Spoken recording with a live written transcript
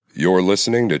You're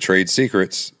listening to Trade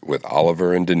Secrets with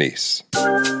Oliver and Denise.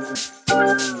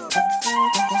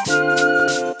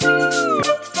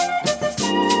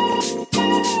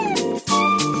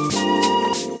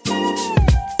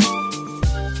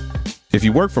 If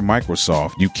you work for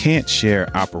Microsoft, you can't share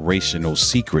operational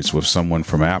secrets with someone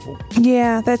from Apple.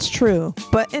 Yeah, that's true.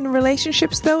 But in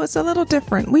relationships, though, it's a little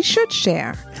different. We should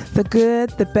share the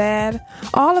good, the bad,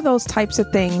 all of those types of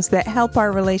things that help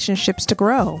our relationships to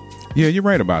grow. Yeah, you're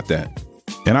right about that.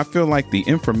 And I feel like the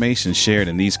information shared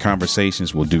in these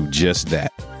conversations will do just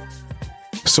that.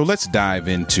 So let's dive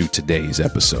into today's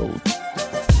episode.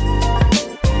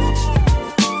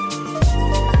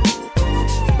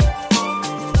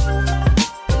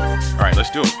 All right,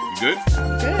 let's do it. You good?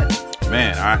 I'm good.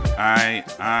 Man, I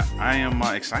am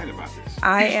excited about this.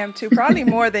 I am too. Probably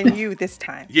more than you this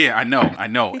time. Yeah, I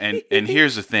know. And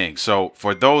here's the thing. So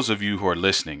for those of you who are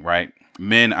listening, right?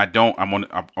 Men, I want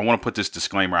to put this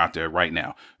disclaimer out there right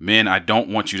now. Men, I don't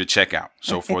want you to check out.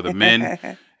 So for the men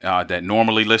that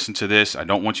normally listen to this, I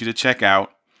don't want you to check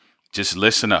out. Just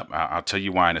listen up. I'll tell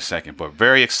you why in a second. But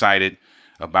very excited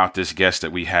about this guest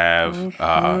that we have.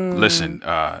 Listen,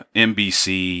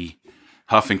 NBC,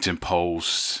 Huffington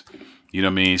Post. You know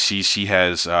what I mean? She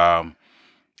has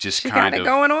just She kind got of it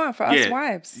going on for yeah, us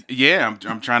wives. Yeah,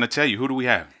 I'm trying to tell you. Who do we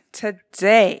have?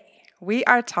 Today, we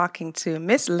are talking to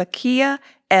Miss Lakia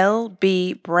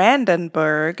L.B.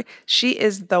 Brandenburg. She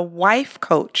is the wife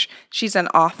coach. She's an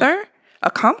author,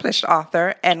 accomplished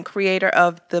author, and creator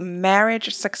of the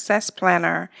Marriage Success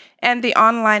Planner and the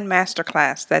online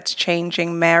masterclass that's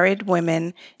changing married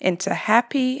women into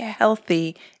happy,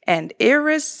 healthy, and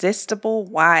irresistible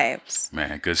wives.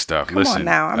 Man, good stuff. Come Listen, on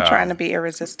now. I'm trying to be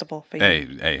irresistible for you.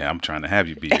 Hey, I'm trying to have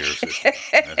you be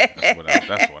irresistible.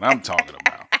 That's what I'm talking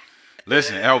about.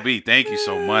 Listen, LB, thank you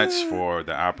so much for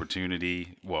the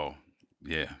opportunity. Well,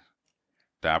 yeah,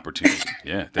 the opportunity.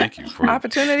 Yeah, thank you for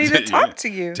opportunity to talk to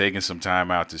you. Taking some time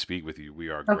out to speak with you. We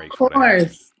are Of grateful.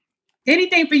 course.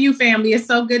 Anything for you, family. It's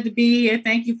so good to be here.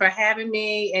 Thank you for having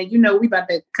me. And we about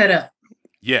to cut up.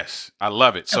 Yes, I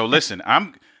love it. So listen,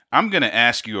 I'm going to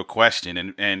ask you a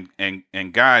question,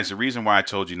 and guys, the reason why I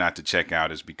told you not to check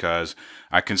out is because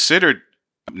I considered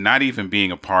not even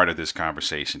being a part of this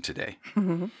conversation today.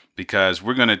 Because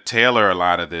we're going to tailor a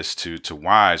lot of this to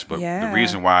wives, but the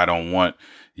reason why I don't want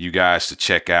you guys to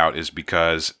check out is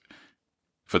because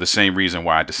for the same reason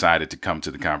why I decided to come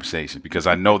to the conversation, because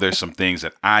I know there's some things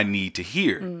that I need to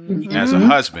hear as a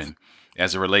husband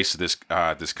as it relates to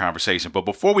this conversation. But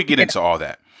before we get into all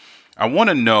that, I want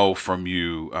to know from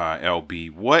you,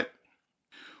 LB,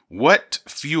 what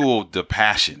fueled the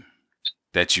passion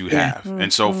that you have?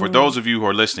 And so for those of you who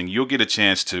are listening, you'll get a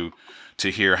chance to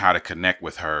hear how to connect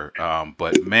with her.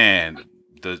 But man,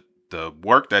 the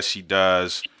work that she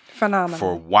does Phenomenal.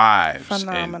 For wives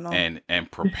Phenomenal.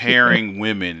 and preparing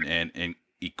women and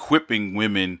equipping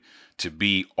women to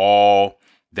be all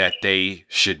that they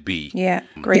should be. Yeah,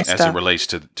 great as stuff. it relates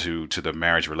to the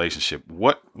marriage relationship.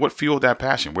 What fueled that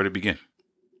passion? Where did it begin?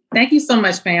 Thank you so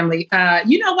much, family.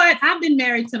 You know what? I've been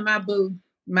married to my boo,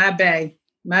 my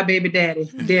baby daddy,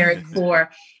 Derek,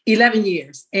 for 11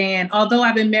 years. And although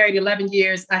I've been married 11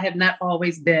 years, I have not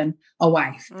always been a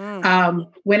wife.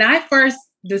 When I first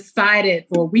decided,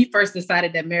 or we first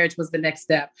decided that marriage was the next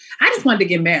step, I just wanted to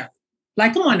get married.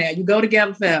 Like, come on now, you go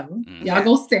together forever. Y'all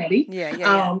go steady.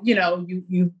 Yeah.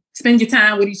 You spend your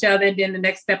time with each other, and then the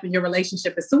next step in your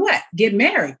relationship is to what? Get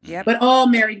married. Yep. But all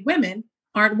married women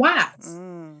aren't wives.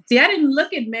 See, I didn't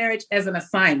look at marriage as an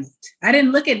assignment. I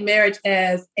didn't look at marriage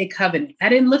as a covenant. I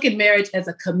didn't look at marriage as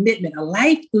a commitment, a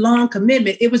lifelong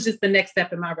commitment. It was just the next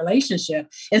step in my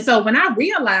relationship. And so when I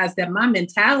realized that my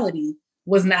mentality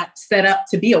was not set up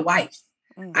to be a wife,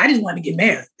 I just wanted to get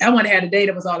married. I wanted to have a day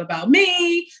that was all about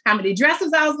me, how many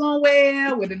dresses I was going to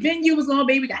wear, where the venue was going to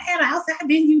be. We got to have an outside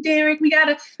venue, Derek. We got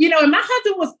to, and my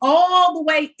husband was all the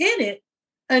way in it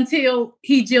until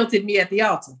he jilted me at the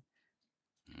altar.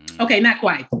 Okay, not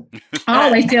quite. I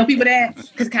always tell people that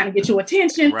because it kind of gets your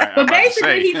attention. Right, but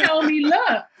basically, he told me,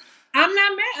 look, I'm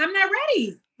not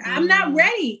ready. I'm not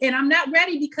ready. And I'm not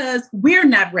ready because we're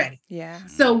not ready. Yeah.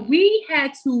 So we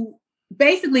had to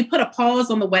basically put a pause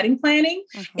on the wedding planning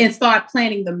and start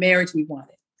planning the marriage we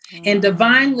wanted. And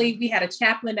divinely, we had a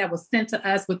chaplain that was sent to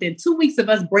us within 2 weeks of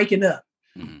us breaking up.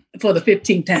 For the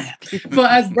 15th time. For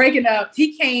us breaking up,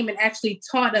 he came and actually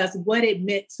taught us what it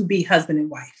meant to be husband and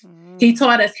wife. He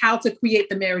taught us how to create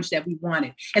the marriage that we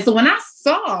wanted. And so when I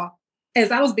saw,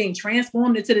 as I was being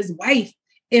transformed into this wife,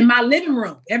 in my living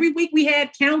room. Every week we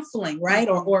had counseling, right?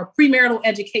 Or premarital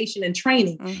education and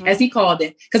training, as he called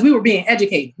it, because we were being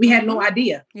educated. We had no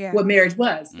idea what marriage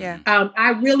was. Yeah.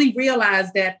 I really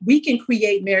realized that we can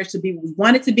create marriage to be what we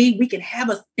want it to be. We can have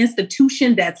an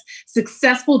institution that's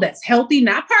successful, that's healthy,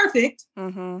 not perfect,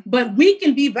 but we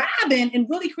can be vibing and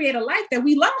really create a life that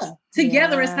we love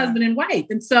together as husband and wife.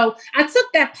 And so I took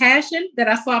that passion that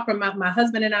I saw from my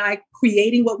husband and I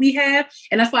creating what we have,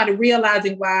 and I started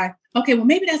realizing why. Okay, well,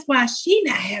 maybe that's why she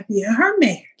not happy in her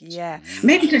marriage. Yes.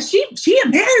 Maybe because she a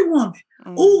married woman.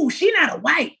 Ooh, she not a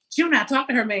wife. She'll not talk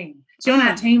to her man. She'll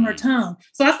not tame her tongue.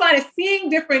 So I started seeing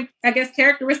different, I guess,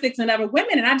 characteristics in other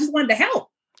women, and I just wanted to help.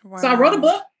 Wow. So I wrote a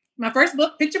book. My first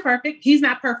book, Picture Perfect. He's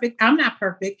not perfect. I'm not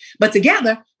perfect. But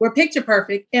together, we're picture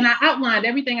perfect. And I outlined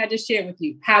everything I just shared with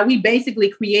you, how we basically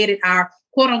created our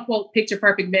quote unquote picture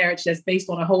perfect marriage that's based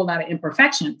on a whole lot of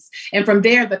imperfections. And from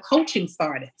there, the coaching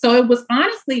started. So it was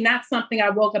honestly not something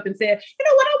I woke up and said, you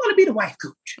know what, I want to be the wife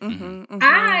coach.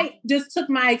 I just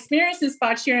took my experiences,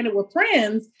 started sharing it with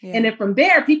friends. And then from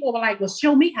there, people were like, well,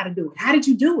 show me how to do it. How did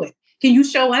you do it? Can you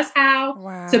show us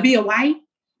how to be a wife?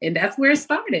 And that's where it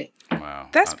started. Wow.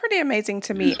 That's pretty amazing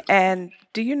to me. And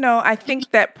do you know, I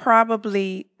think that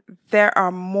probably there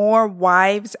are more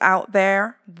wives out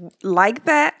there like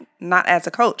that, not as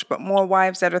a coach, but more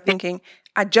wives that are thinking,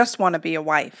 I just want to be a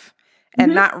wife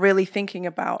and not really thinking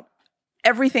about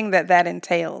everything that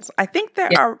entails. I think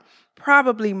there are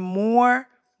probably more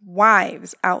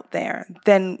wives out there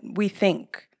than we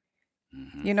think.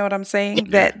 You know what I'm saying?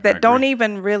 That don't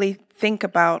even really think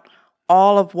about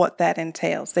all of what that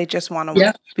entails. They just want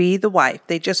to be the wife.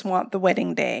 They just want the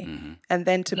wedding day and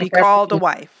then to be called a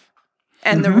wife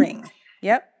and the ring.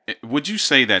 Yep. Would you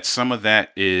say that some of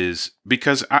that is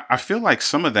because I feel like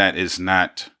some of that is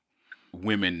not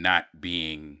women not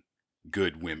being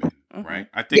good women, right?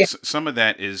 I think some of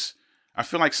that is, I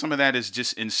feel like some of that is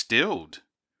just instilled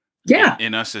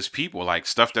in us as people, like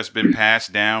stuff that's been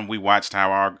passed down. We watched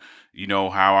how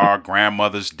our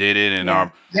grandmothers did it and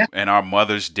our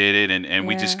mothers did it. And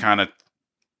we just kind of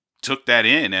took that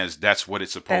in as that's what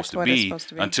it's supposed to be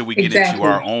until we get into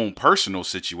our own personal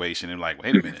situation and like,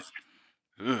 wait a minute.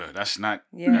 That's not,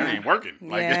 that ain't working.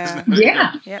 Like,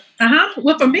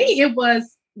 Well, for me, it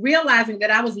was realizing that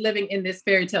I was living in this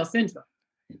fairy tale syndrome.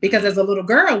 Because as a little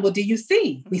girl, what do you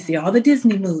see? We see all the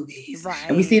Disney movies,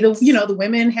 and we see the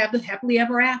women have the happily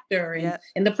ever after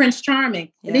and the Prince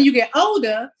Charming. And then you get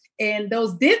older, and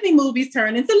those Disney movies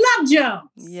turn into love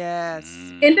jumps. Yes.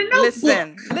 In the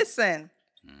Notebook. Listen.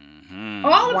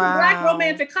 All of the Black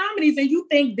romantic comedies, and you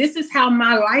think this is how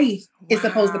my life is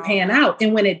supposed to pan out.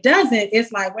 And when it doesn't,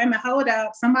 it's like, wait a minute, hold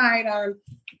up. Somebody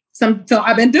so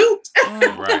I've been duped.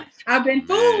 I've been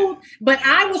fooled. But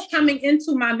I was coming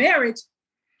into my marriage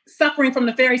suffering from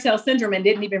the fairy tale syndrome and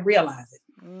didn't even realize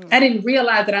it. I didn't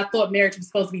realize that I thought marriage was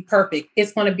supposed to be perfect.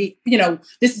 It's going to be,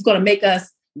 this is going to make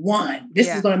us one. This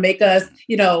is going to make us,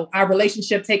 our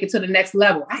relationship take it to the next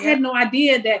level. I had no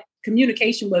idea that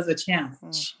communication was a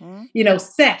challenge.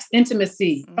 Sex,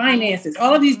 intimacy, finances,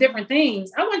 all of these different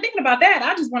things. I wasn't thinking about that.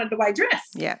 I just wanted the white dress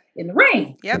in the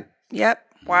ring. Yep.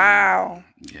 Wow.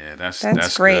 Yeah,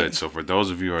 that's great. Good. So for those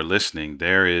of you who are listening,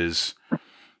 there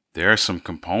are some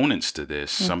components to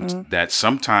this, that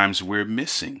sometimes we're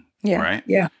missing, right?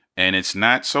 Yeah. And it's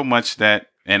not so much that,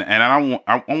 and I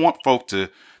want folk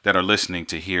that are listening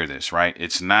to hear this, right?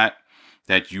 It's not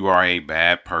that you are a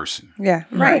bad person. Yeah,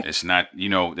 right. It's not,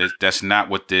 that's not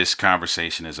what this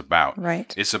conversation is about.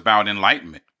 Right. It's about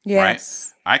enlightenment,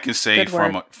 yes. right? I can say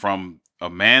from a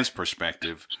man's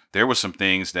perspective, there were some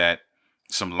things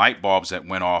some light bulbs that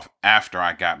went off after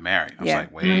I got married. I was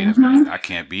like, wait a minute, I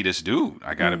can't be this dude.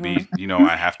 I got to be,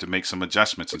 I have to make some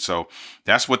adjustments. And so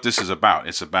that's what this is about.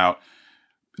 It's about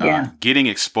getting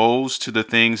exposed to the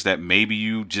things that maybe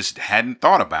you just hadn't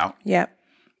thought about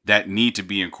that need to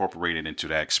be incorporated into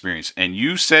that experience. And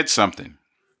you said something.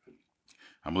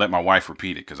 I'm going to let my wife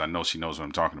repeat it because I know she knows what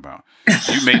I'm talking about.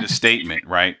 You made a statement,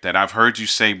 right, that I've heard you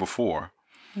say before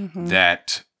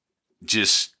that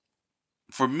just,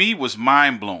 for me, was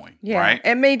mind-blowing, right?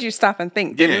 It made you stop and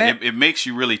think, didn't it? It makes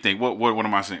you really think. What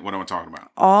am I saying? What am I talking about?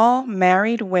 All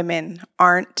married women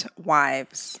aren't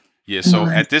wives. Yeah, so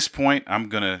at this point, I'm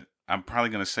probably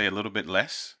going to say a little bit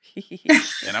less.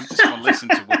 And I'm just going to listen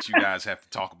to what you guys have to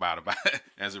talk about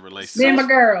as it relates to me and my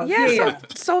girl. Yeah,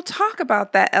 so talk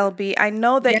about that, LB. I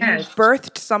know that you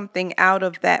birthed something out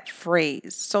of that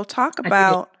phrase. So talk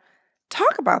about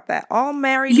that. All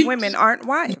married women aren't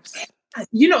wives.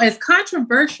 As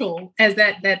controversial as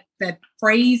that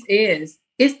phrase is,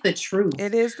 It's the truth.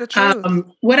 It is the truth.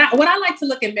 What I like to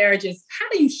look at marriage is, how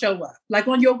do you show up? Like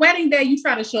on your wedding day, you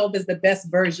try to show up as the best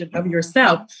version of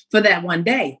yourself for that one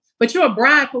day. But you're a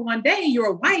bride for one day, you're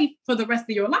a wife for the rest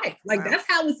of your life. Like that's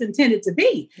how it's intended to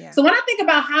be. Yeah. So when I think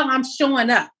about how I'm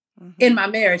showing up in my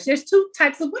marriage, there's two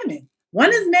types of women.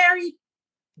 One is married,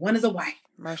 one is a wife.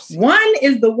 Mercy. One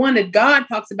is the one that God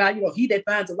talks about, he that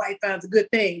finds a wife finds a good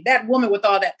thing. That woman with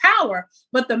all that power.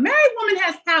 But the married woman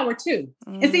has power too.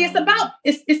 And see,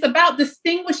 it's about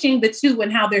distinguishing the two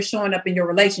and how they're showing up in your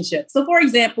relationship. So for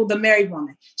example, the married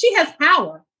woman, she has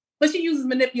power, but she uses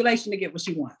manipulation to get what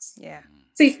she wants. Yeah.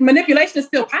 See, manipulation is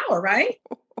still power, right?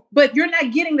 But you're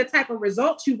not getting the type of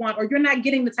results you want, or you're not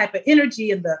getting the type of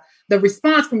energy and the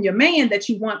response from your man that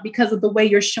you want because of the way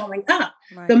you're showing up.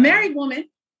 The married woman,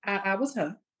 I was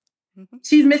her.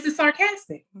 She's Mrs.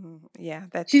 Sarcastic. Yeah.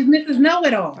 She's Mrs.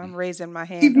 Know-it-all. I'm raising my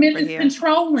hand. She's Mrs.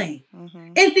 Controlling.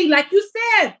 And see, like you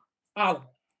said, Oliver,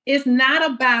 it's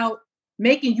not about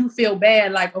making you feel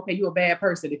bad, like, okay, you're a bad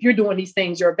person. If you're doing these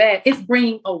things, you're bad. It's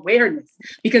bringing awareness,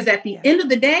 because at the end of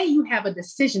the day, you have a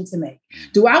decision to make.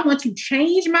 Do I want to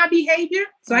change my behavior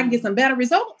so I can get some better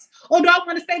results? Or do I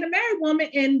want to stay the married woman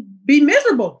and be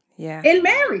miserable and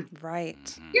married? Right.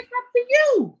 It's up to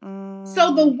you.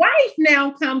 So the wife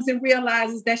now comes and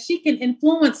realizes that she can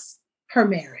influence her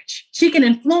marriage. She can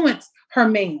influence her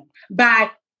man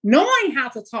by knowing how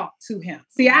to talk to him.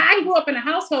 See, I grew up in a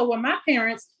household where my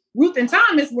parents, Ruth and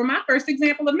Thomas, were my first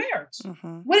example of marriage.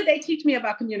 What did they teach me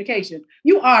about communication?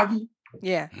 You argue.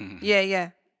 Yeah.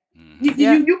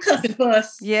 You cuss and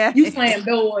fuss. Yeah. You slam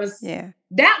doors. Yeah.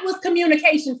 That was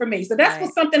communication for me. So that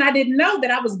was something I didn't know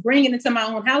that I was bringing into my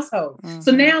own household. So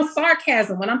now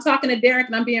sarcasm, when I'm talking to Derek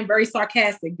and I'm being very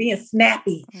sarcastic, being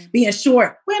snappy, being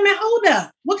short. Wait a minute, hold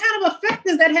up. What kind of effect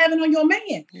is that having on your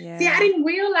man? Yeah. See, I didn't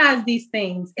realize these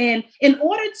things. And in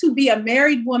order to be a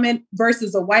married woman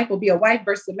versus a wife, or be a wife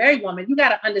versus a married woman, you got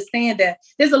to understand that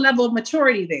there's a level of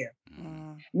maturity there.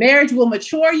 Marriage will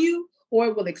mature you, or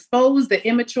it will expose the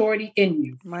immaturity in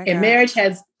you. And marriage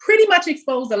has pretty much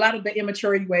exposed a lot of the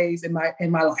immaturity ways in my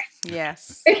life.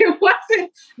 Yes. It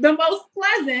wasn't the most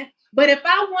pleasant, but if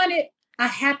I wanted a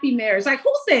happy marriage, like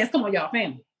who says, come on, y'all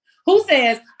family, who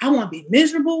says, I want to be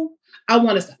miserable, I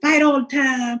want us to fight all the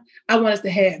time, I want us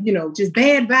to have, just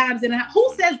bad vibes in the house?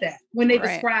 Who says that when they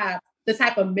describe the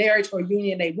type of marriage or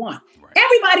union they want?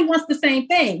 Everybody wants the same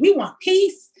thing. We want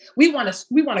peace. We want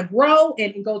to grow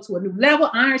and go to a new level.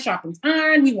 Iron sharpens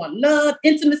iron. We want love,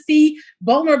 intimacy,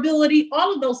 vulnerability,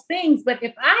 all of those things. But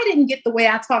if I didn't get the way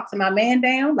I talk to my man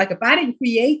down, like if I didn't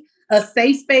create a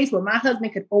safe space where my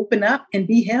husband could open up and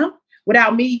be him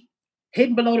without me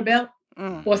hitting below the belt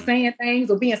or saying things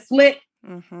or being slick,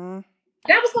 that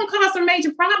was going to cause some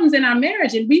major problems in our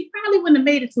marriage. And we probably wouldn't have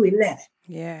made it to 11.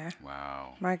 Yeah.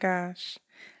 Wow. My gosh.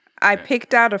 I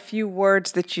picked out a few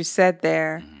words that you said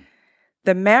there.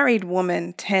 The married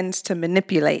woman tends to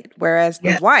manipulate, whereas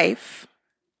the wife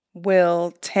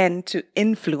will tend to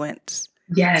influence.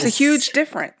 Yes. It's a huge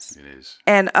difference. It is.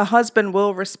 And a husband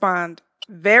will respond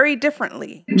very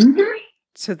differently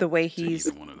to the way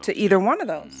he's to either one of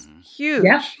those.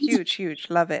 Huge.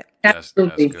 Love it. That's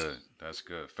good. That's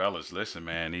good. Fellas, listen,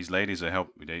 man, these ladies they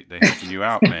helping you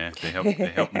out, man. They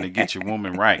helping to get your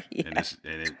woman right. And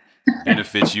it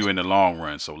benefits you in the long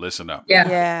run. So listen up.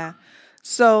 Yeah.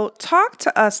 So talk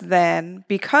to us then,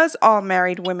 because all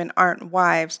married women aren't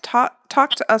wives. Talk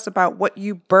to us about what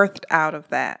you birthed out of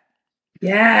that.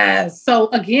 Yes. So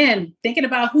again, thinking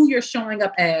about who you're showing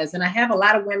up as, and I have a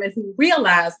lot of women who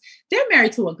realize they're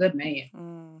married to a good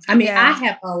man. I mean, I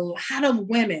have a lot of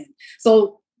women.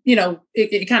 So,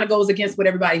 it kind of goes against what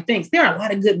everybody thinks. There are a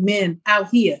lot of good men out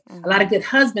here, a lot of good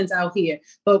husbands out here,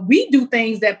 but we do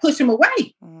things that push them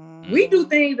away. We do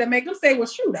things that make them say, well,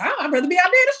 shoot, I'd rather be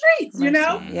out there in the streets,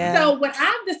 Yeah. So what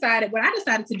I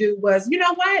decided to do was, you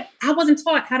know what? I wasn't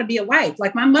taught how to be a wife.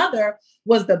 Like my mother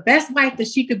was the best wife that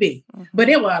she could be. But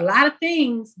there were a lot of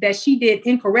things that she did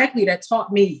incorrectly that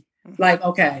taught me, like,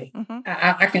 okay,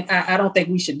 I don't think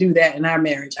we should do that in our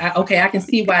marriage. I can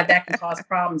see why that can cause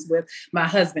problems with my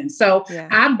husband. So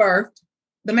I birthed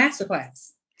the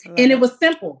masterclass. And it was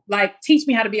simple, like, teach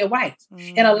me how to be a wife.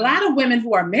 And a lot of women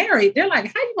who are married, they're like,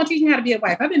 how you going to teach me how to be a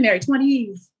wife? I've been married 20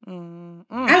 years.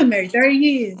 I've been married 30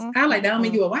 years. I like, that don't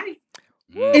mean you a wife.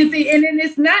 And see, and then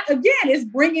it's not, again, it's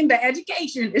bringing the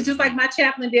education. It's just like my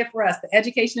chaplain did for us, the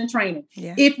education and training.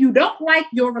 If you don't like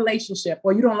your relationship,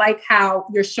 or you don't like how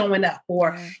you're showing up,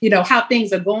 or, how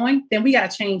things are going, then we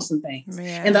got to change some things.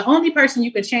 And the only person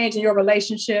you can change in your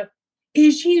relationship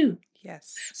is you.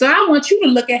 Yes. So I want you to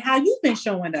look at how you've been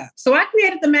showing up. So I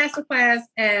created the masterclass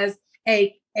as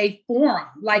a a forum,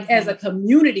 like as a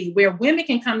community where women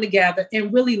can come together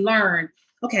and really learn,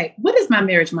 okay, what is my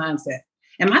marriage mindset?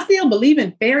 Am I still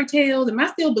believing fairy tales? Am I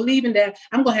still believing that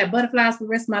I'm going to have butterflies for the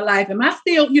rest of my life? Am I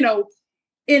still,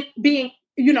 it being,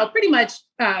 pretty much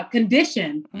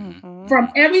conditioned from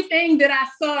everything that I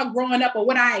saw growing up or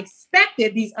what I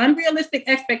expected, these unrealistic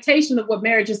expectations of what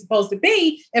marriage is supposed to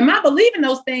be? Am I believing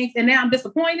those things and now I'm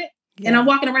disappointed? Yeah. And I'm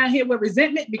walking around here with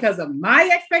resentment because of my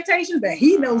expectations that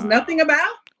he knows nothing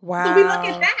about. Wow. So we look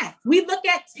at that. We look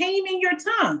at taming your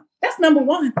tongue. That's number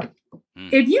one.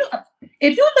 If you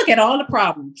look at all the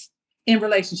problems in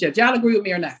relationships, y'all agree with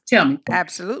me or not? Tell me.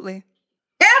 Absolutely.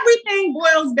 Everything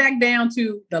boils back down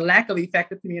to the lack of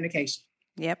effective communication.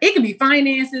 Yep. It could be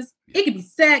finances. It could be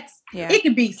sex. Yeah. It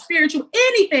could be spiritual,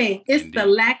 anything. It's the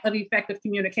lack of effective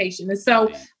communication. And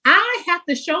so I have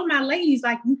to show my ladies,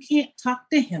 like, you can't talk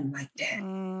to him like that.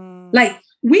 Like,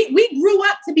 we grew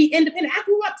up to be independent. I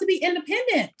grew up to be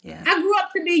independent. Yeah. I grew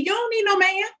up to be, you don't need no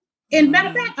man. And matter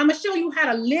of fact, I'm going to show you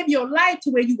how to live your life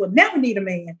to where you will never need a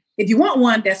man. If you want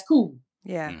one, that's cool.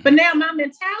 Yeah. But now my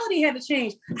mentality had to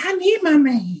change. I need my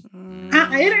man.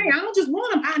 I don't just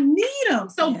want him. I need him.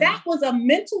 So that was a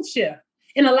mental shift.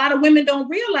 And a lot of women don't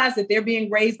realize that they're being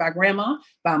raised by grandma,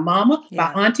 by mama,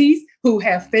 by aunties who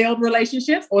have failed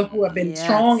relationships or who have been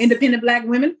strong, independent Black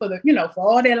women for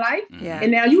all their life. Yeah.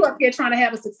 And now you up here trying to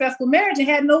have a successful marriage and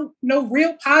had no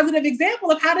real positive example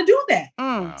of how to do that.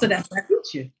 Wow. So that's what I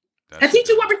teach you. I teach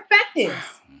you what respect is.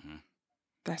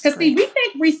 Because see, we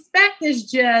think respect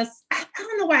is just, I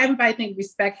don't know why everybody thinks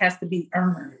respect has to be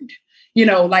earned.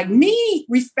 Like me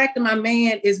respecting my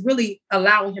man is really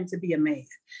allowing him to be a man.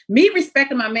 Me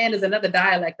respecting my man is another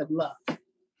dialect of love.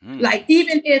 Like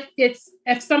even if it's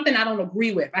something I don't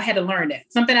agree with, I had to learn that.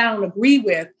 Something I don't agree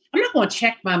with, I'm not going to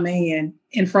check my man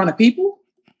in front of people.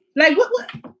 Like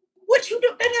what you do?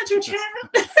 That's not your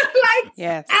child.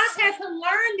 Yes. I've had to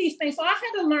learn these things. So I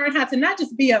had to learn how to not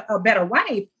just be a better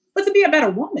wife, but to be a better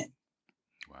woman.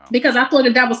 Wow. Because I thought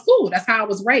that was cool. That's how I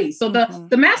was raised. So the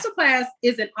masterclass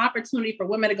is an opportunity for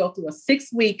women to go through a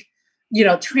 6-week,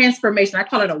 transformation. I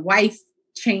call it a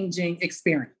wife-changing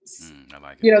experience. I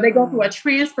like it. They go through a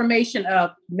transformation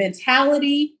of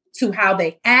mentality to how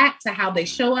they act, to how they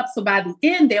show up. So by the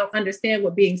end, they'll understand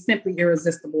what being simply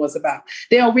irresistible is about.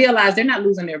 They'll realize they're not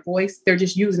losing their voice. They're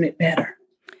just using it better.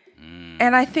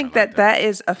 And I think that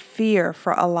is a fear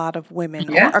for a lot of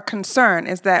women or a concern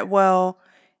is that, well,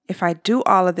 if I do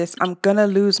all of this, I'm going to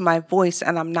lose my voice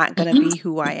and I'm not going to be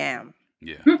who I am.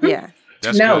 Yeah. Yeah.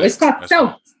 That's no, good. It's called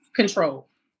self-control.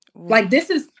 Like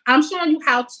I'm showing you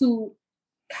how to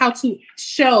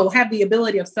have the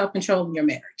ability of self-control in your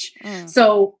marriage.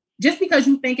 So just because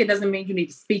you think it doesn't mean you need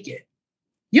to speak it.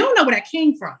 You don't know where that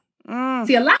came from.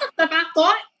 See, a lot of stuff I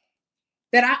thought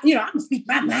that I'm going to speak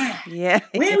my mind. Yeah.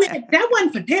 Wait a minute. That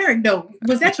wasn't for Derek, though.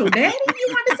 Was that your daddy you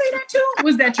wanted to say that to?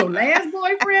 Was that your last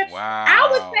boyfriend? Wow. I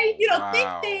would say, think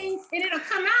things and it'll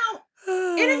come out.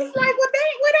 And it's like, well,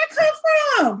 dang, where'd that come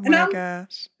from? And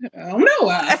gosh. I don't know.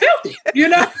 I felt it,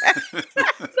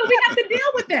 So we have to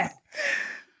deal with that.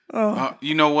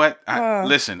 You know what?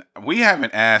 Listen, we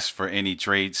haven't asked for any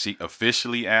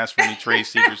officially asked for any trade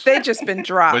secrets. They've just been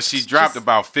dropped. But she dropped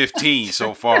about 15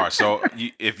 so far. So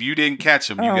if you didn't catch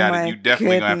them, you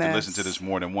definitely gonna have to listen to this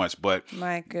more than once. But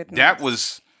my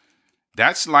goodness,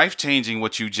 that's life changing.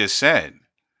 What you just said.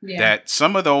 Yeah. That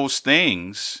some of those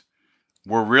things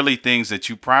were really things that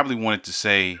you probably wanted to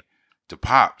say to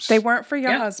Pops. They weren't for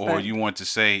your husband, or you want to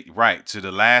say to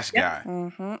the last guy.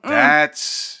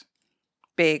 That's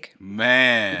big.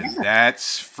 Man,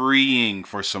 that's freeing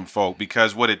for some folk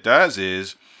because what it does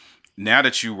is now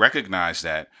that you recognize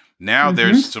that, now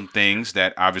there's some things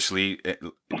that obviously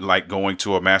like going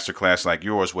to a masterclass like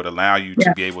yours would allow you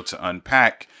to be able to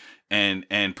unpack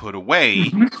and put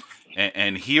away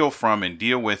and heal from and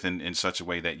deal with in such a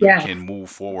way that you can move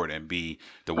forward and be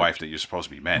the wife that you're supposed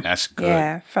to be. Man, that's good.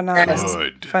 Yeah, phenomenal.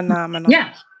 Good. Phenomenal.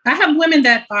 Yeah. I have women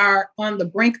that are on the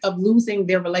brink of losing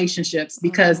their relationships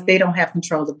because they don't have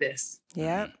control of this.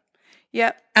 Yep.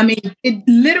 Yep. I mean, it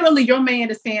literally your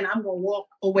man is saying, I'm going to walk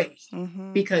away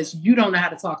because you don't know how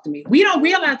to talk to me. We don't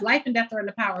realize life and death are in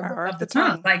the power of the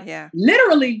tongue. Like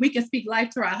literally we can speak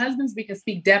life to our husbands. We can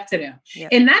speak death to them. Yep.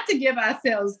 And not to give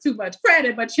ourselves too much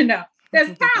credit, but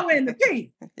there's power in the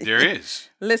P. There is.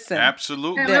 Listen.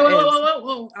 Absolutely.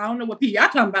 Whoa. I don't know what P y'all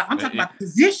talking about. I'm talking about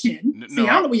position. See,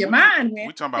 I don't know where your mind went.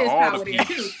 We're talking about all the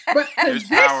P's. But there's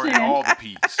power in all the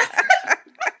P's.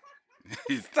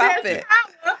 Stop it.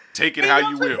 Take it how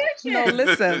you will. No,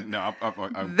 listen. No,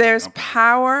 there's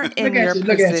power in your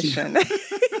position.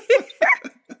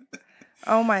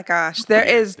 Oh my gosh. There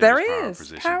is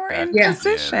power in Yeah.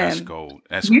 position. Yeah, that's gold.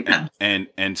 That's Yeah.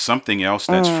 and something else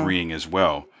that's freeing as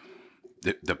well.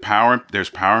 The power, there's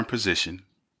power in position,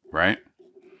 right?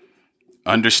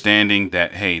 Understanding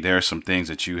that, hey, there are some things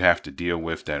that you have to deal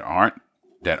with that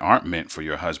aren't meant for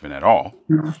your husband at all.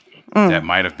 That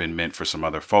might have been meant for some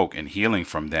other folk, and healing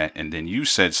from that. And then you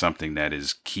said something that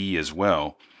is key as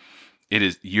well. It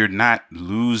is, you're not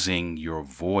losing your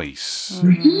voice.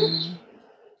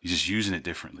 You're just using it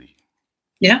differently.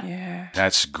 Yeah. Yeah.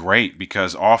 That's great,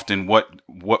 because often what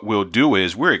we'll do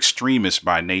is we're extremists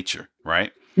by nature,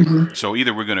 right? So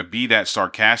either we're going to be that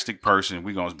sarcastic person,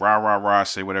 we're going to rah, rah, rah,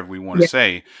 say whatever we want to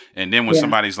say. And then when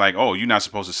somebody's like, oh, you're not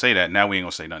supposed to say that, now we ain't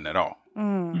going to say nothing at all.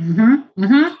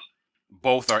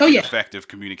 Both are ineffective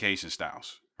communication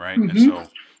styles, right? And so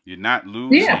you're not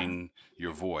losing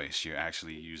your voice. You're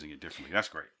actually using it differently. That's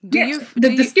great.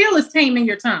 The skill is taming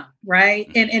your tongue, right?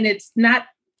 And it's not,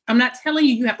 I'm not telling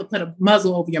you have to put a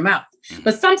muzzle over your mouth.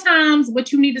 But sometimes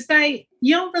what you need to say,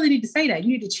 you don't really need to say that. You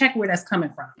need to check where that's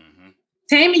coming from.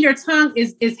 Taming your tongue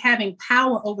is having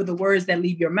power over the words that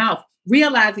leave your mouth,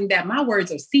 realizing that my words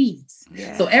are seeds.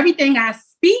 Yeah. So everything I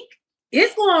speak,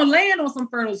 it's going to land on some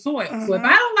fertile soil. So if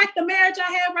I don't like the marriage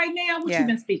I have right now, what you've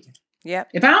been speaking?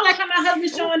 Yep. If I don't like how my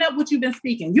husband's showing up, what you've been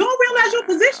speaking? You don't realize your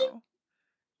position?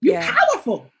 You're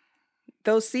powerful.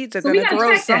 Those seeds are going to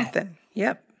grow something.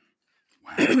 Yep.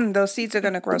 Those seeds are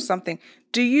going to grow something.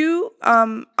 Do you,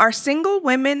 are single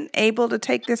women able to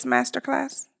take this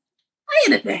masterclass?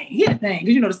 Here's the thing.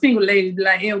 Because, the single ladies be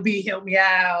like, LB, help me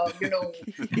out, I'm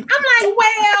like,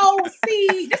 well,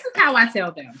 see, this is how I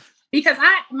tell them. Because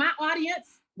my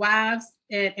audience, wives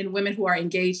and women who are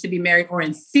engaged to be married or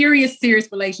in serious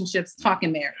relationships,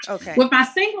 talking marriage. Okay. With my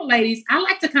single ladies, I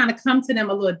like to kind of come to them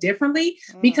a little differently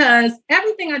because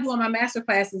everything I do on my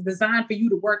masterclass is designed for you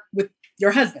to work with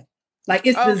your husband. Like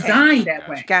it's designed that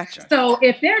way. Gotcha. So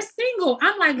if they're single,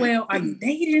 I'm like, well, are you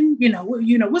dating?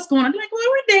 What's going on? They're like, well,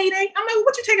 we're dating. I'm like,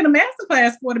 what you taking a master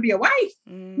class for to be a wife?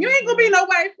 You ain't gonna be no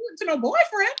wife to no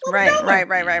boyfriend. Right.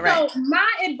 So my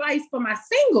advice for my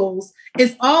singles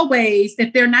is always,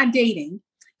 if they're not dating,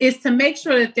 is to make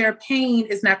sure that their pain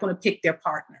is not going to pick their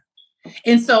partner.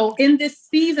 And so in this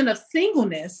season of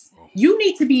singleness, you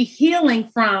need to be healing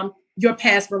from your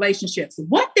past relationships.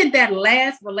 What did that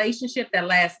last relationship, that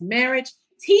last marriage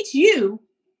teach you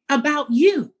about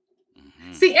you?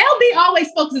 See, LB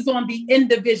always focuses on the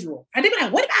individual. I think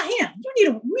like, what about him?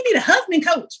 We need a husband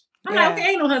coach. I'm like,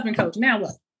 okay, ain't no husband coach. Now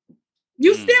what?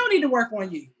 You still need to work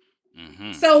on you.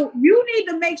 So you need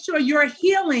to make sure you're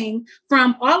healing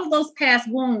from all of those past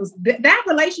wounds. That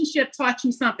relationship taught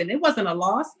you something. It wasn't a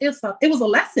loss. It was a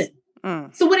lesson.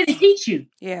 So what did it teach you?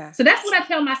 Yeah. So that's what I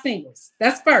tell my singles.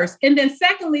 That's first. And then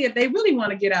secondly, if they really want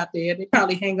to get out there, they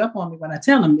probably hang up on me when I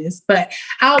tell them this, but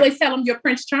I always tell them your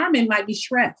Prince Charming might be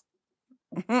Shrek.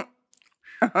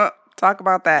 Talk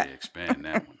about that. Yeah, expand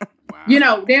that one.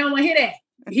 Wow. They don't want to hear that.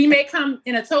 He may come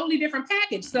in a totally different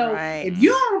package. So if you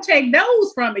don't take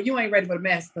those from it, you ain't ready for the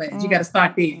master class. You got to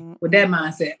start there with that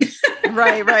mindset.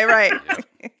 Right.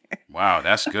 Yeah. Wow,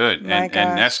 that's good. And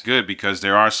that's good because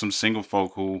there are some single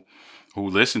folk who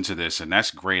listen to this, and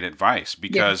that's great advice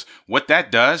because what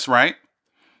that does, right?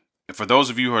 For those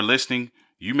of you who are listening,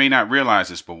 you may not realize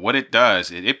this, but what it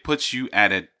does, it puts you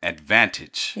at an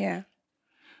advantage. Yeah.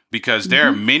 Because there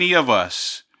are many of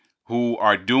us who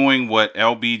are doing what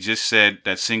LB just said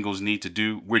that singles need to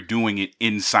do. We're doing it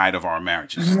inside of our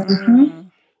marriages.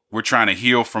 We're trying to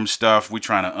heal from stuff. We're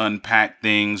trying to unpack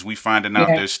things. We finding out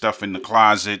there's stuff in the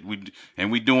closet.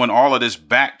 We doing all of this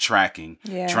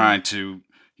backtracking, trying to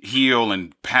heal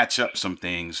and patch up some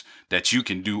things that you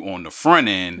can do on the front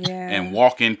end and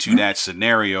walk into that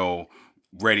scenario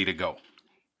ready to go.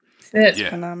 It's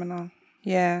phenomenal.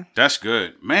 Yeah. That's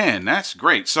good. Man, that's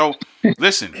great. So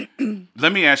listen,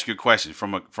 let me ask you a question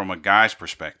from a guy's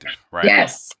perspective, right?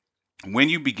 Yes. When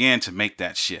you began to make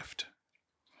that shift,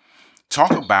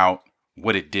 talk about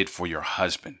what it did for your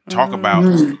husband. Talk about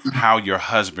how your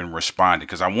husband responded.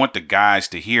 Because I want the guys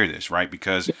to hear this, right?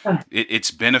 Because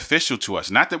it's beneficial to us.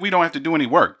 Not that we don't have to do any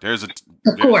work. There's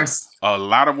a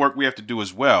lot of work we have to do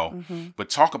as well. But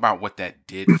talk about what that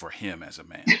did for him as a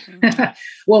man.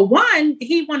 Well, one,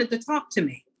 he wanted to talk to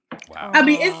me. Wow. I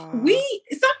mean,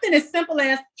 it's something as simple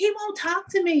as he won't talk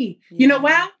to me. You know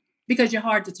why? Because you're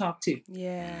hard to talk to.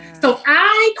 Yeah. So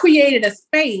I created a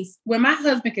space where my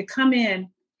husband could come in,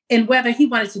 and whether he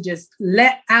wanted to just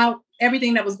let out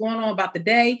everything that was going on about the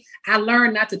day, I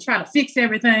learned not to try to fix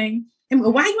everything. And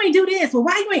why you ain't do this? Well,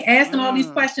 why you ain't asking all these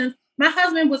questions? My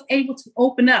husband was able to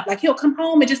open up. Like he'll come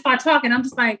home and just start talking. I'm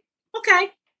just like, okay,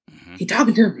 He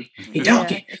talking to me. He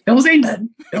talking. Don't say nothing.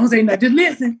 Don't say nothing. Just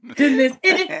listen. Just listen.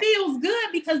 And it feels good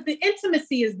because the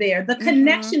intimacy is there. The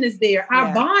connection is there.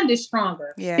 Our bond is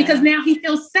stronger because now he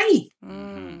feels safe.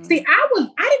 See, I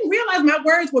didn't realize my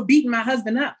words were beating my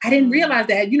husband up. I didn't realize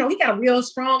that, he got a real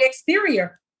strong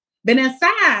exterior, but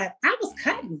inside I was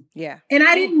cutting. Yeah. And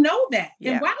I didn't know that.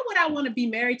 Yeah. And why would I want to be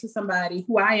married to somebody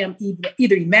who I am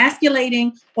either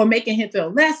emasculating or making him feel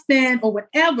less than or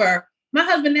whatever? My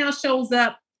husband now shows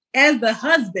up as the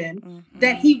husband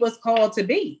that he was called to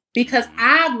be because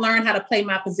I've learned how to play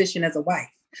my position as a wife.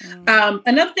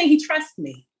 Another thing, he trusts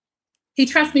me. He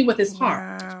trusts me with his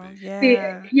heart. Wow.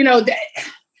 Yeah. That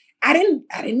I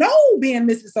didn't know being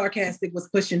Mrs. Sarcastic was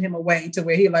pushing him away to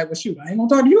where he like, well, shoot, I ain't gonna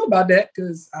talk to you about that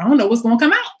because I don't know what's gonna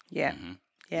come out. Yeah.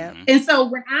 Yeah. And so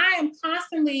when I am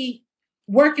constantly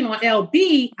working on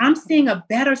LB, I'm seeing a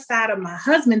better side of my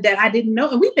husband that I didn't know.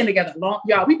 And we've been together long,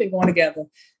 y'all. We've been going together.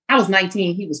 I was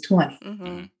 19, he was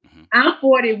 20. I'm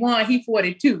 41, he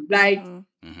 42. Like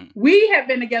we have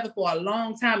been together for a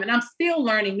long time and I'm still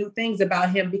learning new things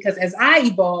about him because as I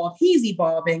evolve, he's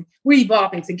evolving, we're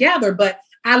evolving together. But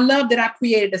I love that I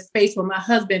created a space where my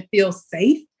husband feels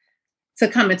safe to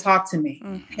come and talk to me.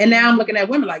 And now I'm looking at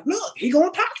women like, look, he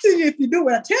gonna talk to you if you do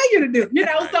what I tell you to do.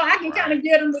 So I can kind of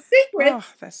give him the secret. Oh,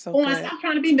 that's so good. Stop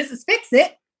trying to be Mrs.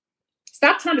 Fix-It.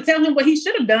 Stop trying to tell him what he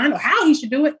should have done or how he should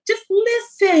do it. Just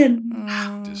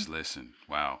listen. Just listen.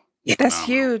 Wow. That's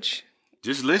huge.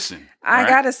 Just listen. I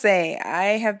gotta say,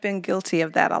 I have been guilty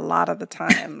of that a lot of the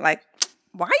time. Like,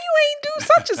 why you ain't do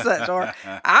such and such? Or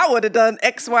I would have done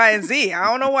X, Y, and Z. I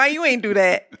don't know why you ain't do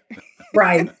that.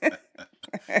 Right.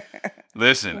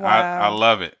 Listen, Wow. I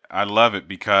love it. I love it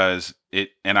because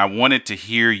and I wanted to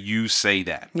hear you say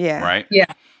that. Yeah. Right? Yeah.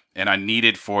 And I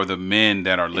needed for the men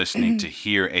that are listening to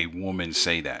hear a woman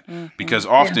say that. Because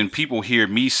often people hear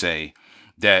me say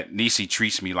that Niecy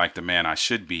treats me like the man I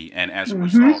should be. And as a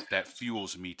result, that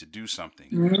fuels me to do something.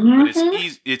 But it's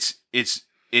easy,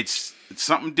 it's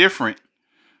something different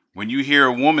when you hear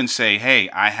a woman say, hey,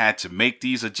 I had to make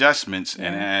these adjustments.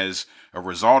 And as a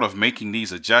result of making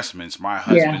these adjustments, my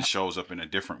husband shows up in a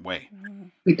different way.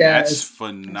 He does. That's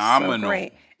phenomenal. So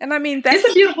great. And I mean, It's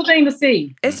a beautiful thing to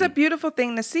see. It's a beautiful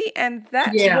thing to see. And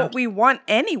that's what we want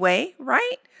anyway,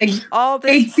 right? All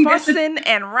this See, fussing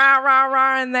and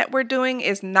rah-and that we're doing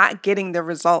is not getting the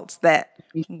results that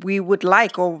we would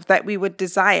like or that we would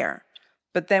desire.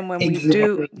 But then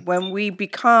when we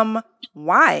become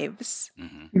wives,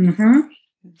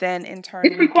 then in turn,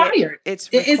 it's required.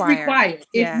 It's required.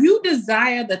 Yeah. If you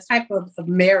desire the type of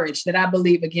marriage that I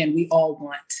believe, again, we all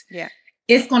want,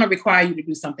 it's going to require you to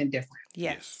do something different.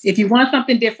 Yes. If you want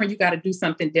something different, you got to do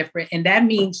something different. And that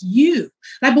means you.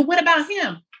 Like, but what about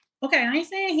him? Okay, I ain't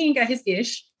saying he ain't got his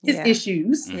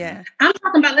issues. Yeah. I'm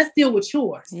talking about let's deal with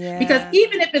yours. Yeah. Because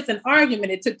even if it's an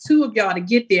argument, it took two of y'all to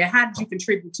get there. How did you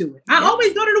contribute to it? I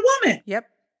always go to the woman. Yep.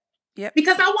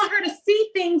 Because I want her to see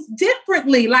things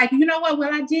differently. Like, you know what?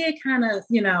 Well, I did kind of,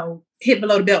 hit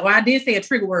below the belt. Or I did say a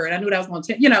trigger word. I knew that was going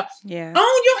to, own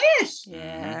your ish.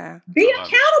 Yeah. Be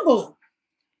accountable.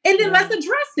 And then let's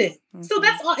address it. So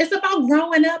that's all. It's about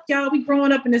growing up, y'all. We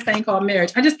growing up in this thing called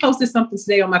marriage. I just posted something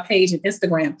today on my page and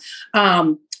Instagram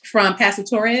from Pastor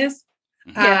Torres.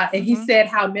 And he said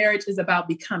how marriage is about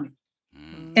becoming.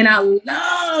 And I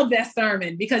love that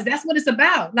sermon because that's what it's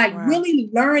about. Like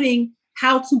really learning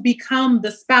how to become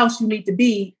the spouse you need to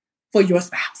be for your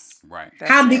spouse. Right.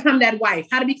 How to become that wife,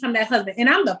 how to become that husband. And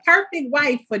I'm the perfect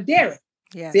wife for Derek.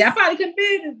 Yes. See, I probably couldn't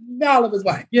be Oliver's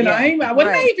wife. I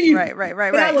wasn't made for you. Right.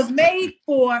 But I was made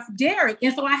for Derek.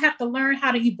 And so I have to learn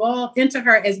how to evolve into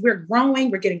her as we're growing,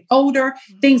 we're getting older,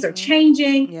 things are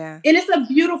changing. Yeah. And it's a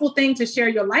beautiful thing to share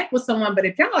your life with someone. But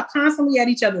if y'all are constantly at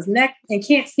each other's neck and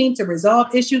can't seem to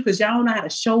resolve issues because y'all don't know how to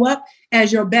show up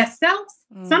as your best selves,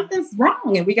 something's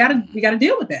wrong. And we gotta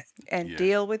deal with that. And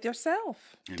deal with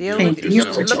yourself. And Look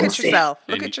at yourself.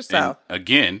 Look at yourself. And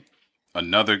again,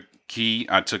 another key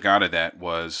I took out of that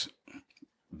was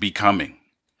becoming.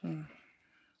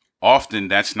 Often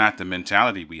that's not the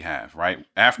mentality we have, right?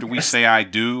 After we say I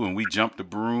do and we jump the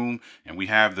broom and we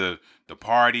have the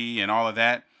party and all of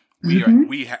that,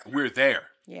 we're there.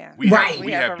 Yeah. We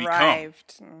have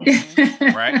arrived.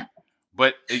 become. Right?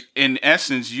 But in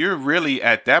essence, you're really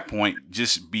at that point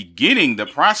just beginning the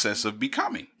process of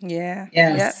becoming. Yeah.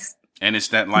 Yes. And it's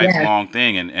that lifelong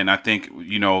thing. And I think,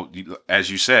 as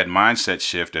you said, mindset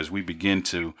shift as we begin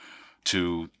to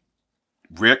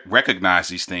recognize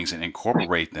these things and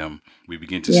incorporate them, we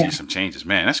begin to see some changes.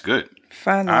 Man, that's good.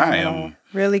 Phenomenal.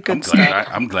 Really good stuff.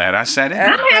 I'm glad I sat in.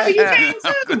 I'm happy you came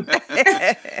too.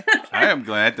 I am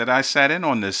glad that I sat in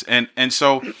on this. And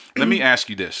so let me ask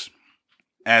you this.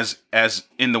 as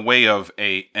in the way of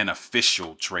an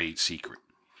official trade secret.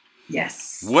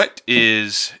 Yes. What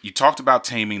is, you talked about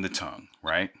taming the tongue,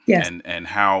 right? Yes. And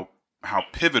how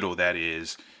pivotal that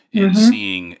is in Mhm.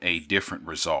 seeing a different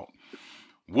result.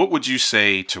 What would you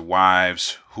say to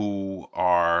wives who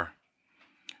are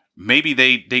maybe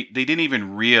they didn't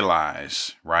even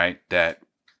realize, right, that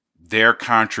their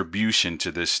contribution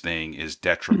to this thing is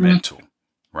detrimental,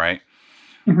 right?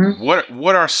 Mhm.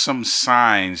 What are some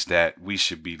signs that we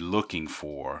should be looking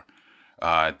for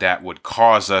that would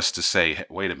cause us to say, "Hey,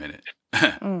 wait a minute,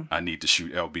 I need to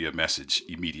shoot LB a message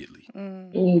immediately"?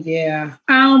 Oh, yeah.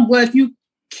 Well, if you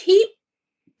keep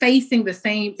facing the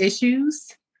same issues,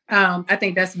 I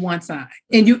think that's one sign.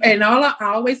 And I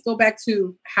always go back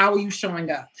to, how are you showing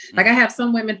up? Like, I have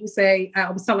some women who say, I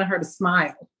was telling her to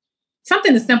smile.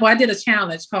 Something as simple. I did a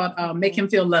challenge called Make Him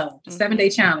Feel Loved, a 7-day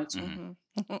challenge.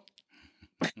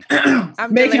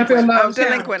 I'm Make him feel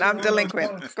delinquent. loved. I'm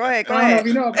delinquent. Go ahead. I don't know if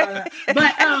you know about that.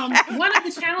 But one of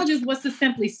the challenges was to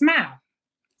simply smile.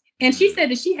 And she said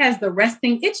that she has the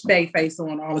resting itch bay face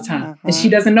on all the time. And she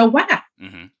doesn't know why.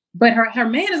 Mm-hmm. But her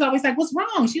man is always like, what's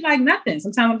wrong? She like, nothing.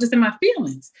 Sometimes I'm just in my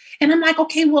feelings. And I'm like,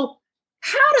 okay, well,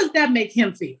 how does that make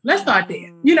him feel? Let's start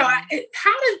there. You know, how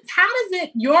does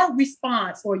it, your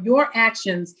response or your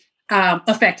actions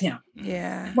affect him?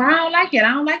 Yeah. Well, I don't like it.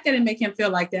 I don't like that it make him feel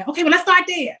like that. Okay, well, let's start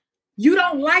there. You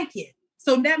don't like it.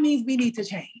 So that means we need to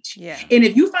change. Yeah. And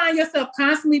if you find yourself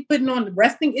constantly putting on the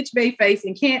resting itch bay face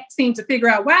and can't seem to figure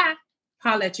out why,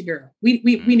 holler at your girl. We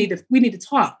need to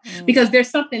talk, because there's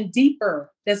something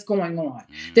deeper that's going on.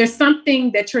 There's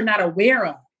something that you're not aware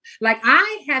of. Like,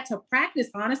 I had to practice,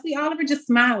 honestly, Oliver, just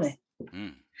smiling.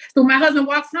 So my husband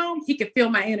walks home, he can feel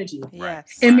my energy.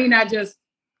 Yes. And me not just,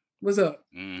 what's up?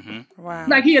 Wow.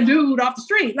 Like, he a dude off the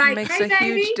street. Like, makes hey, a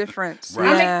baby, huge difference. Right.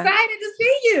 I'm Yeah. excited to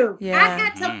see you. Yeah. I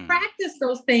had to practice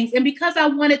those things. And because I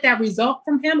wanted that result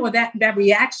from him, or that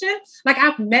reaction, like,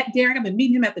 I've met Derek. I've been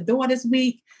meeting him at the door this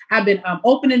week. I've been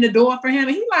opening the door for him.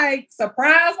 And he like,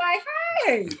 surprised, like,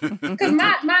 hey. Because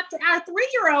our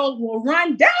 3-year-old will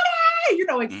run, daddy,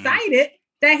 excited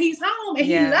that he's home. And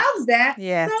he loves that.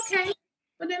 Yes. So, okay.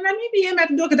 But then let me be him at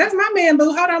the door, because that's my man,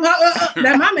 boo. Hold on.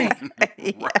 That's my man.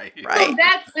 Right. So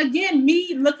that's, again,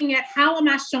 me looking at how am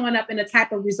I showing up in the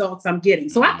type of results I'm getting.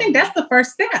 So I think that's the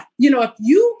first step. If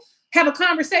you have a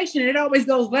conversation and it always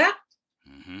goes left,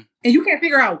 and you can't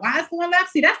figure out why it's going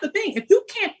left, see, that's the thing. If you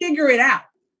can't figure it out,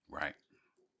 right,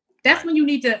 that's when you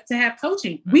need to have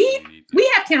coaching. We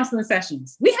have counseling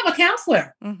sessions. We have a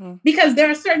counselor, because there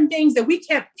are certain things that we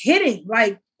kept hitting.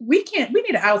 Like, we need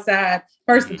an outside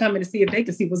person coming to see if they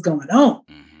can see what's going on.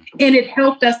 And it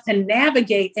helped us to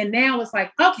navigate. And now it's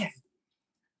like, okay,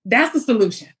 that's the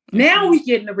solution. Now we're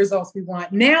getting the results we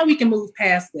want. Now we can move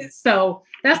past this. So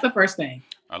that's the first thing.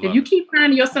 If you keep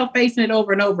finding yourself facing it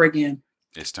over and over again,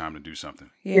 it's time to do something.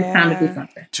 It's time to do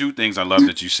something. 2 things I love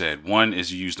that you said. One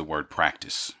is you use the word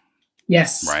practice.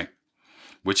 Yes. Right.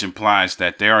 Which implies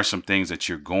that there are some things that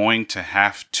you're going to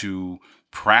have to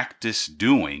practice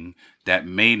doing that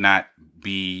may not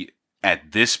be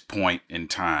at this point in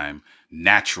time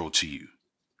natural to you.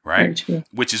 Right.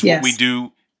 Which is what we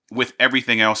do with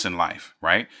everything else in life.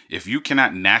 Right. If you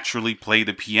cannot naturally play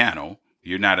the piano,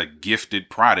 you're not a gifted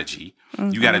prodigy.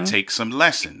 You got to take some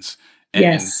lessons.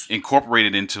 And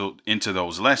incorporated into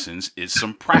those lessons is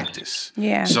some practice.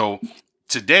 Yeah. So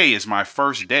today is my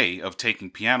first day of taking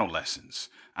piano lessons.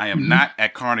 I am not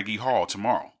at Carnegie Hall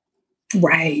tomorrow.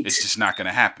 Right. It's just not going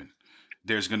to happen.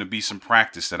 There's going to be some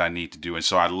practice that I need to do. And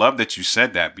so I love that you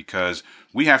said that, because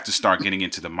we have to start getting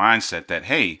into the mindset that,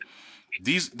 hey,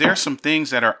 there are some things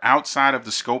that are outside of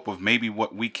the scope of maybe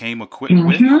what we came equipped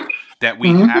with that we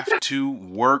have to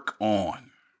work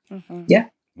on. Yeah.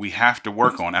 We have to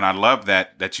work on. And I love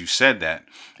that you said that.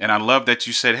 And I love that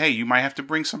you said, hey, you might have to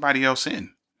bring somebody else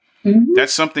in.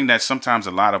 That's something that sometimes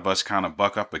a lot of us kind of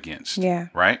buck up against. Yeah.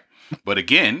 Right. But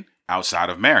again, outside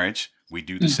of marriage, we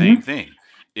do the same thing.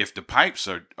 If the pipes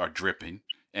are dripping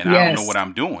and I don't know what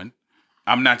I'm doing,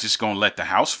 I'm not just going to let the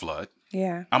house flood.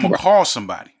 Yeah. I'm going to call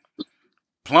somebody.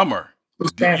 Plumber,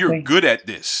 Exactly. you're good at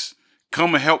this.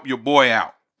 Come and help your boy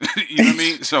out. You know what I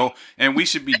mean? So, and we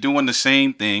should be doing the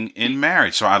same thing in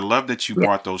marriage. So I love that you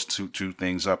brought those two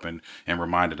things up and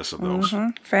reminded us of those.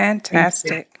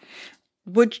 Fantastic.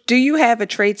 Do you have a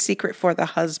trade secret for the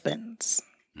husbands?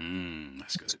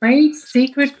 That's good. Trade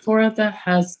secret for the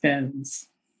husbands.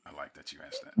 I like that you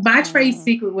asked that. My trade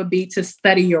secret would be to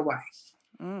study your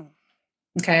wife.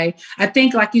 Okay. I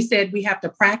think, like you said, we have to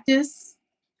practice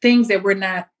things that we're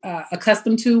not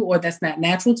accustomed to, or that's not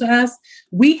natural to us.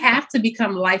 We have to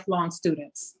become lifelong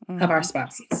students of our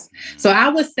spouses. So I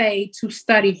would say to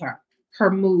study her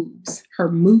her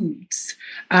moves,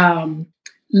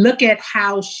 look at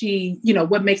how she,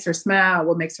 what makes her smile,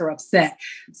 what makes her upset.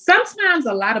 Sometimes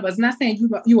a lot of us, not saying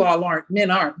you all aren't,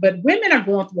 men aren't, but women are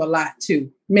going through a lot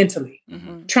too, mentally,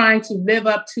 trying to live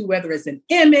up to whether it's an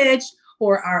image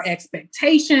or our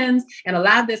expectations. And a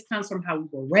lot of this comes from how we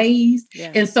were raised.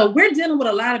 Yeah. And so we're dealing with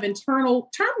a lot of internal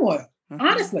turmoil,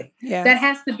 honestly, that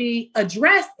has to be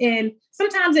addressed. And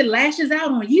sometimes it lashes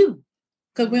out on you,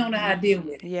 because we don't know how to deal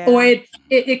with it. Yeah. Or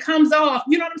it comes off,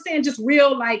 you know what I'm saying? Just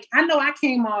real, like, I know I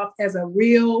came off as a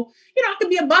real, I could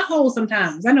be a butthole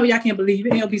sometimes. I know y'all can't believe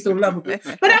it. It'll be so lovable.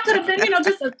 But I could have been,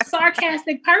 just a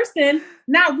sarcastic person,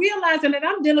 not realizing that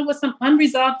I'm dealing with some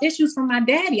unresolved issues from my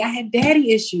daddy. I had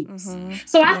daddy issues.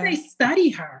 So I say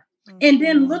study her. And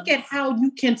then look at how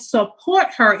you can support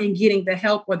her in getting the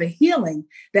help or the healing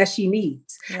that she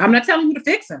needs. Yeah. I'm not telling you to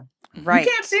fix her. Right.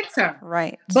 You can't fix her.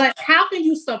 Right. But how can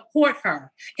you support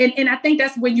her? And I think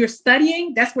that's when you're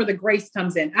studying, that's where the grace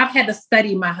comes in. I've had to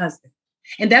study my husband.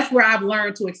 And that's where I've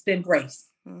learned to extend grace.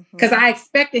 Because I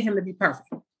expected him to be perfect.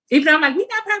 Even though I'm like, we're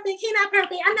not perfect. He's not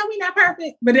perfect. I know we're not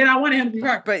perfect. But then I wanted him to be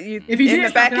perfect. But if he in the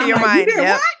back of your mind.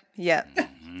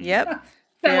 Yep.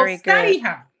 So study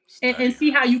her. And see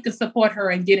how you can support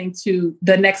her in getting to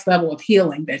the next level of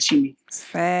healing that she needs.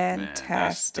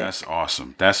 Fantastic. Man, that's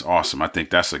awesome. That's awesome. I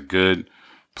think that's a good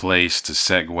place to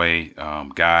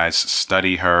segue. Guys,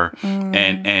 study her.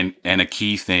 And a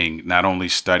key thing, not only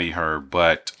study her,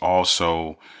 but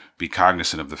also be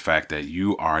cognizant of the fact that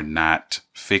you are not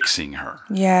fixing her.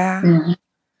 Yeah.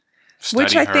 Study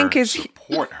Which I her, think is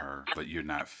support her, but you're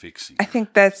not fixing her. I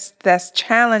think that's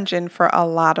challenging for a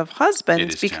lot of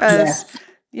husbands because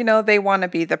they want to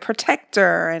be the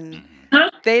protector and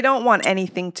they don't want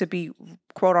anything to be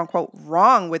quote unquote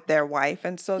wrong with their wife.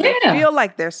 And so they feel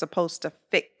like they're supposed to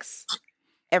fix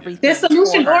everything. They're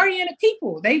solution oriented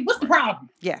people. What's the problem?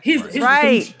 Yeah. Here's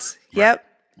right. Yep.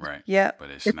 Right. Yep.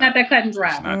 But it's not that cut and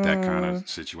dry. It's not that kind of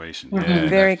situation. Yeah,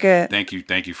 very good. Thank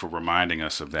you for reminding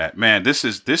us of that. Man, this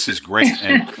is great.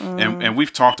 And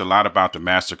we've talked a lot about the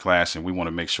masterclass, and we want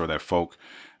to make sure that folk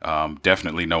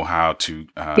definitely know how to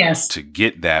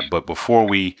get that. But before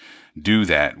we do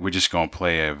that, we're just going to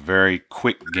play a very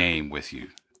quick game with you.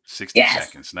 60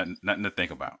 seconds, nothing to think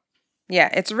about. Yeah,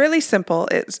 it's really simple.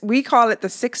 We call it the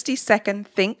 60-second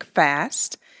Think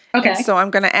Fast. Okay. And so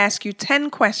I'm going to ask you 10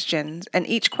 questions, and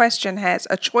each question has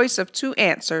a choice of 2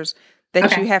 answers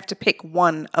that you have to pick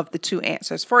one of the 2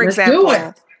 answers. For example,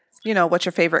 what's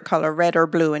your favorite color, red or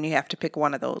blue, and you have to pick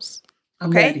one of those. Okay?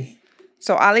 I'm ready.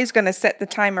 So Ollie's going to set the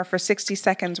timer for 60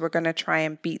 seconds. We're going to try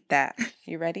and beat that.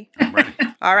 You ready? I'm ready.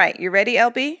 All right. You ready,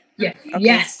 LB? Yes. Okay.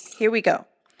 Yes. Here we go.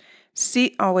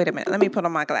 Oh, wait a minute. Let me put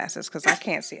on my glasses because I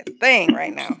can't see a thing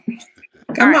right now.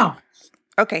 Come on.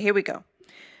 Okay, here we go.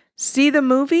 See the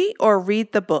movie or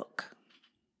read the book?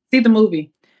 See the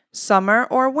movie. Summer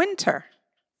or winter?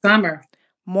 Summer.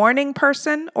 Morning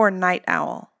person or night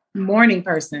owl? Morning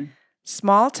person.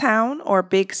 Small town or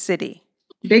big city?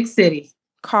 Big city.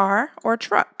 Car or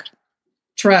truck?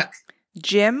 Truck.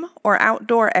 Gym or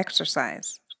outdoor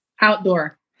exercise?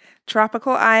 Outdoor.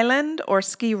 Tropical island or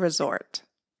ski resort?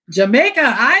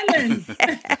 Jamaica Island.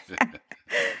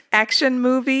 Action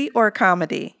movie or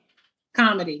comedy?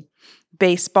 Comedy.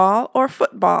 Baseball or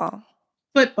football?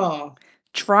 Football.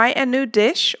 Try a new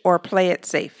dish or play it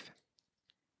safe?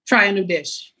 Try a new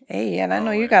dish. Hey, and I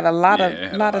know you got a lot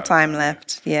of time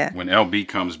left. Yeah. When LB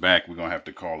comes back, we're gonna have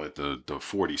to call it the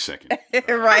 40-second.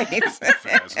 Right.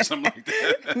 Fast or something like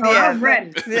that. I'm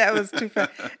ready. That was too fast.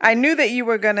 I knew that you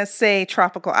were gonna say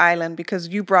tropical island because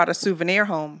you brought a souvenir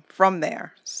home from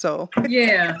there. So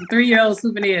 3-year-old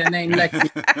souvenir named Lexi.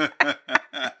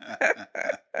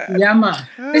 Yama.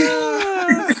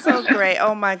 So great.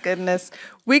 Oh my goodness.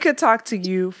 We could talk to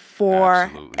you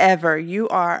forever. Absolutely. You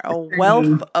are a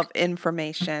wealth of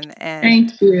information. And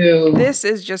thank you. This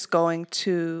is just going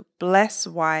to bless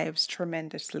wives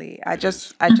tremendously. I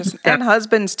just and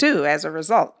husbands too as a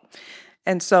result.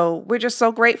 And so we're just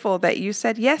so grateful that you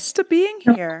said yes to being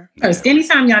here.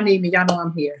 Anytime y'all need me, y'all know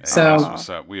I'm here. So that's what's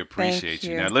up. We appreciate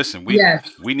you. Now listen,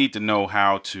 we need to know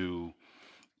how to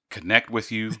connect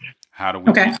with you. How do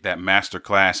we get that master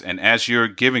class? And as you're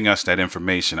giving us that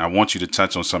information, I want you to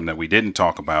touch on something that we didn't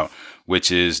talk about,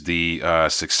 which is the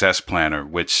success planner,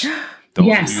 which those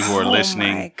of you who are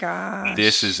listening,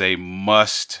 this is a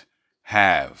must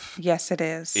have. Yes, it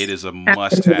is. It is a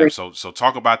must have. So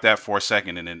talk about that for a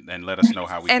second and let us know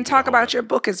how we can talk about your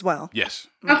book as well. Yes.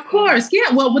 Of course.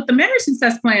 Yeah. Well, with the marriage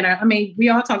success planner, I mean, we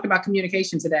all talked about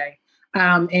communication today.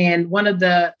 And one of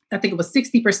I think it was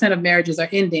 60% of marriages are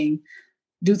ending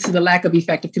due to the lack of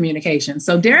effective communication.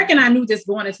 So Derek and I knew this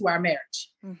going into our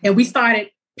marriage. Mm-hmm. And we started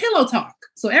pillow talk.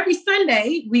 So every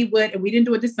Sunday we would, and we didn't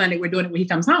do it this Sunday, we're doing it when he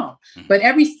comes home. But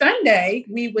every Sunday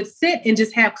we would sit and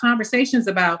just have conversations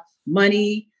about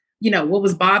money, what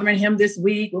was bothering him this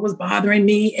week, what was bothering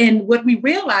me. And what we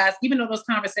realized, even though those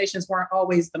conversations weren't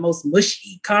always the most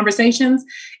mushy conversations,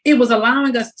 it was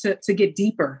allowing us to get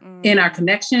deeper in our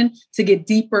connection, to get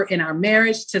deeper in our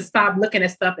marriage, to stop looking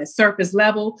at stuff at surface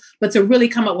level, but to really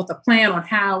come up with a plan on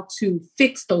how to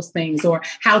fix those things or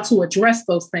how to address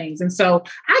those things. And so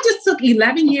I just took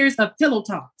 11 years of pillow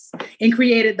talks and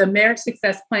created the Marriage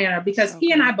Success Planner because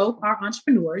he and I both are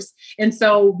entrepreneurs. And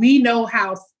so we know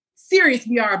how serious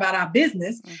we are about our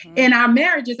business, and our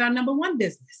marriage is our number one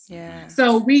business. Yeah.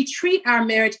 So we treat our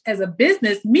marriage as a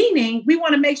business, meaning we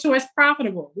want to make sure it's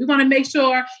profitable. We want to make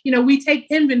sure, we take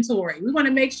inventory. We want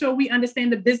to make sure we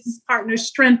understand the business partner's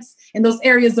strengths and those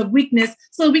areas of weakness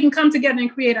so we can come together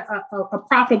and create a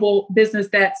profitable business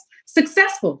that's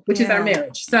successful, which is our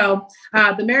marriage. So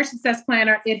the Marriage Success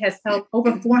Planner, it has helped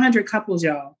over 400 couples,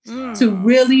 y'all, to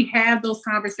really have those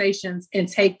conversations and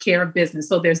take care of business.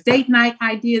 So there's date night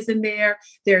ideas in there.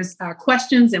 There's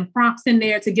questions and prompts in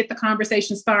there to get the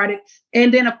conversation started.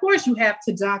 And then, of course, you have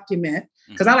to document,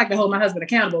 because I like to hold my husband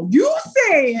accountable. You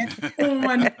said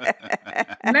on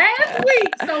last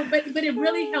week. So, but it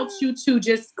really helps you to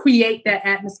just create that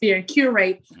atmosphere and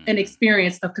curate an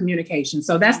experience of communication.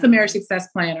 So that's the Marriage Success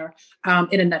Planner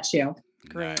in a nutshell.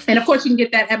 Great. And of course, you can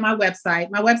get that at my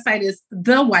website. My website is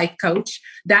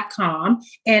thewifecoach.com.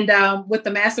 And with the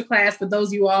masterclass, for those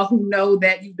of you all who know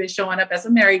that you've been showing up as a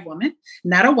married woman,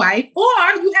 not a wife, or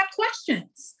you have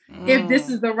questions. If this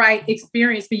is the right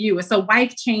experience for you, it's a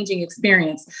life-changing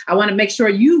experience. I want to make sure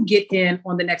you get in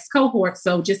on the next cohort.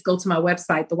 So just go to my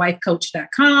website,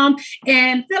 thewifecoach.com,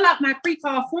 and fill out my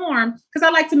pre-call form, because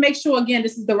I like to make sure, again,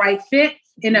 this is the right fit,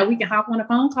 and we can hop on a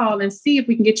phone call and see if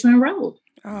we can get you enrolled.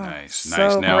 Oh, nice.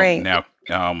 so Now, great.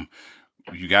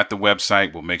 You got the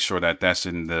website. We'll make sure that that's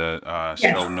in the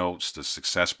show notes, the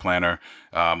Success Planner.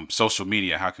 Social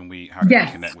media. How can we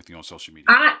connect with you on social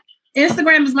media?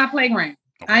 Instagram is my playground.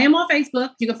 Okay. I am on Facebook.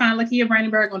 You can find Lakia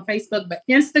Brandenburg on Facebook, but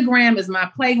Instagram is my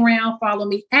playground. Follow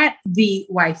me at The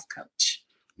Wife Coach.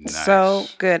 Nice. So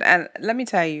good. And let me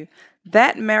tell you,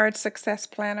 that Marriage Success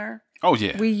Planner, oh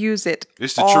yeah, we use it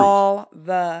it's the all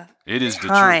truth. It is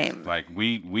time. The truth. Like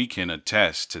we can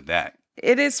attest to that.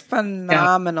 It is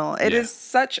phenomenal. Yeah. It is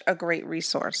such a great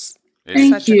resource.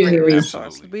 Thank you. A great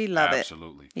resource. Absolutely. We love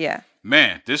Absolutely. it. Yeah.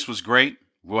 Man, this was great.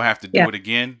 We'll have to do it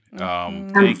again.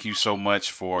 Thank you so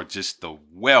much for just the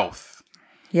wealth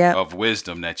of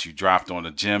wisdom that you dropped on the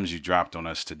gems you dropped on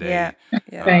us today.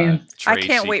 Yeah. I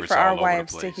can't wait for our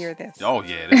wives to hear this. Oh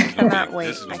yeah, this is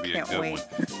gonna be a good wait. one.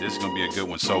 This is gonna be a good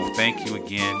one. So thank you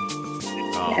again.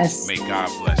 Yes. May God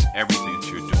bless everything that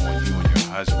you're doing, you and your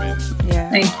husband. Yeah.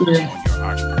 Thank you.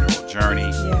 On your entrepreneurial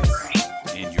journey,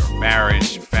 in your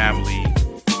marriage, family,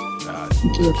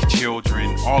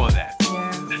 children, all of that.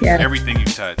 Yeah. Everything you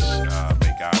touch,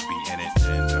 may God be in it,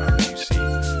 and may you see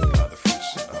the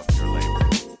fruits of your labor.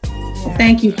 Yeah.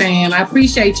 Thank you, fam. I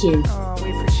appreciate you. Oh,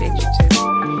 we appreciate you too.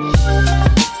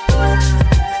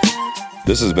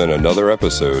 This has been another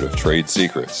episode of Trade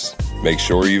Secrets. Make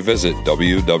sure you visit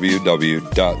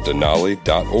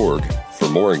www.denali.org for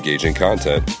more engaging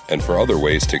content and for other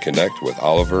ways to connect with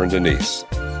Oliver and Denise.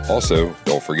 Also,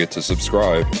 don't forget to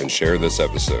subscribe and share this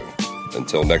episode.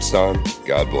 Until next time,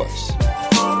 God bless.